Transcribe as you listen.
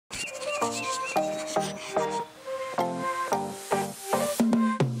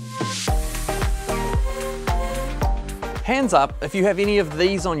Hands up if you have any of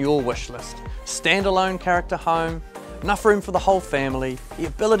these on your wish list. Standalone character home, enough room for the whole family, the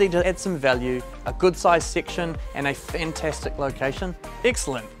ability to add some value, a good sized section and a fantastic location.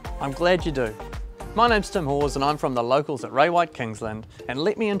 Excellent, I'm glad you do. My name's Tim Hawes and I'm from the locals at Ray White Kingsland, and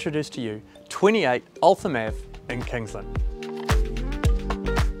let me introduce to you 28 Altham Ave in Kingsland.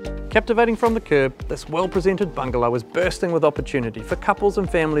 Captivating from the curb, this well-presented bungalow is bursting with opportunity for couples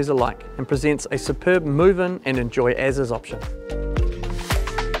and families alike and presents a superb move-in and enjoy as-is option.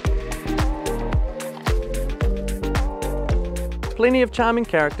 Plenty of charming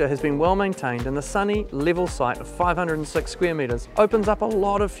character has been well maintained, and the sunny, level site of 506 square metres opens up a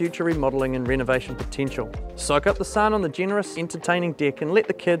lot of future remodelling and renovation potential. Soak up the sun on the generous, entertaining deck and let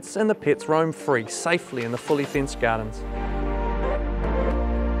the kids and the pets roam free safely in the fully fenced gardens.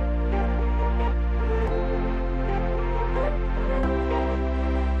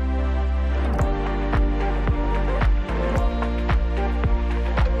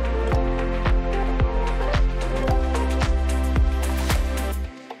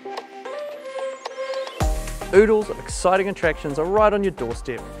 Oodles of exciting attractions are right on your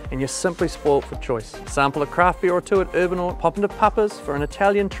doorstep, and you're simply spoilt for choice. Sample a craft beer or two at Urban, pop into Papa's for an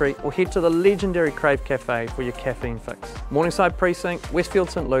Italian treat, or head to the legendary Crave Cafe for your caffeine fix. Morningside Precinct, Westfield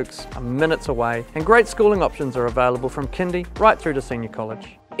St Luke's are minutes away, and great schooling options are available from kindy right through to senior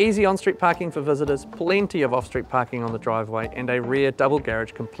college. Easy on-street parking for visitors, plenty of off-street parking on the driveway, and a rare double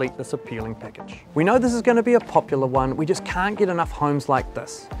garage complete this appealing package. We know this is going to be a popular one, we just can't get enough homes like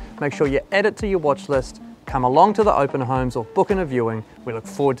this. Make sure you add it to your watch list, come along to the open homes or book in a viewing. We look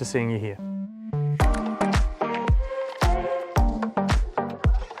forward to seeing you here.